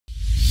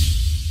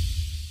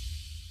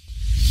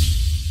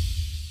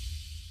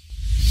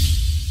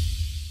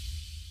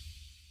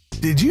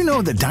Did you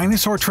know that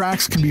dinosaur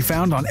tracks can be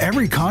found on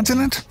every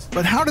continent?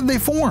 But how did they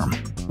form?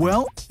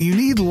 Well, you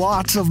need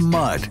lots of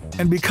mud,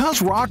 and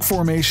because rock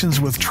formations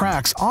with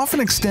tracks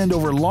often extend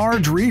over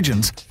large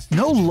regions,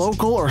 no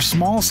local or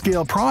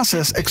small-scale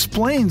process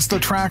explains the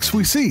tracks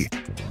we see.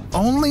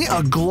 Only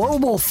a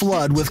global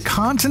flood with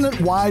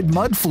continent-wide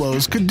mud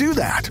flows could do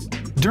that.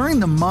 During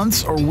the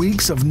months or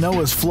weeks of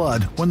Noah's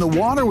flood, when the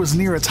water was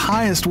near its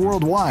highest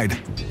worldwide,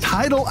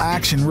 tidal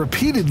action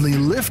repeatedly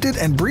lifted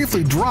and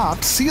briefly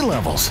dropped sea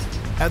levels.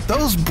 At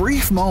those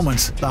brief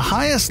moments, the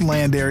highest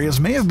land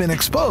areas may have been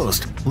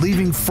exposed,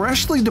 leaving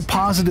freshly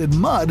deposited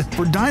mud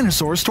for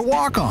dinosaurs to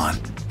walk on.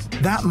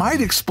 That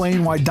might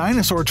explain why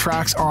dinosaur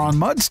tracks are on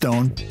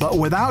mudstone, but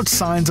without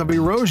signs of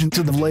erosion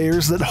to the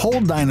layers that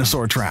hold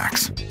dinosaur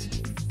tracks.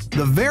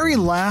 The very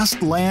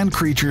last land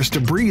creatures to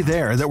breathe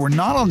air that were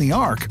not on the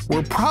ark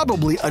were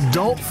probably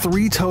adult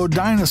three-toed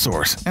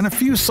dinosaurs and a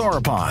few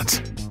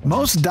sauropods.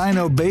 Most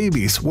dino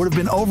babies would have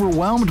been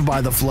overwhelmed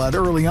by the flood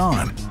early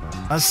on.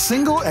 A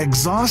single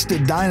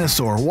exhausted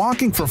dinosaur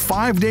walking for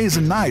 5 days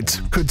and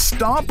nights could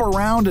stomp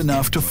around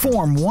enough to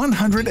form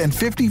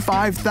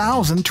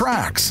 155,000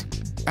 tracks.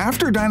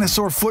 After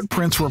dinosaur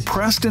footprints were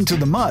pressed into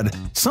the mud,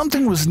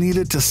 something was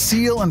needed to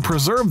seal and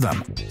preserve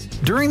them.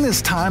 During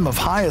this time of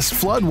highest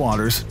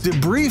floodwaters,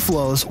 debris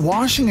flows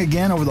washing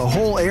again over the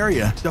whole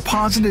area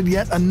deposited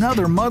yet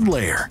another mud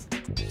layer.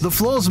 The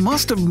flows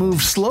must have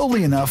moved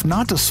slowly enough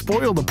not to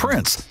spoil the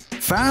prints,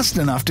 fast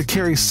enough to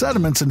carry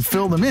sediments and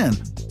fill them in,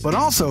 but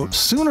also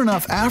soon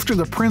enough after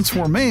the prints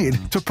were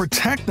made to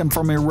protect them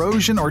from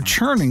erosion or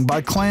churning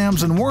by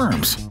clams and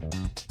worms.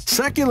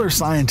 Secular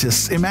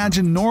scientists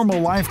imagine normal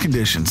life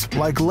conditions,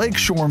 like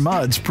lakeshore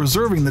muds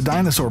preserving the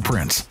dinosaur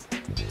prints.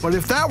 But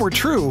if that were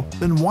true,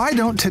 then why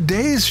don't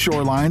today's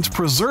shorelines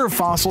preserve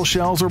fossil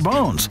shells or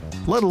bones,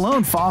 let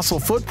alone fossil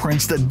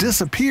footprints that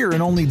disappear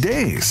in only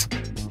days?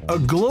 A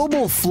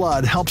global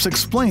flood helps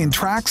explain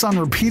tracks on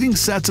repeating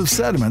sets of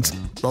sediments,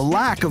 the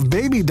lack of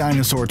baby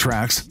dinosaur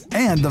tracks,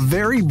 and the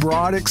very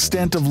broad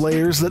extent of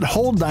layers that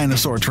hold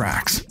dinosaur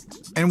tracks.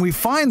 And we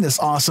find this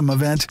awesome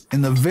event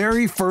in the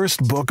very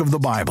first book of the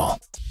Bible.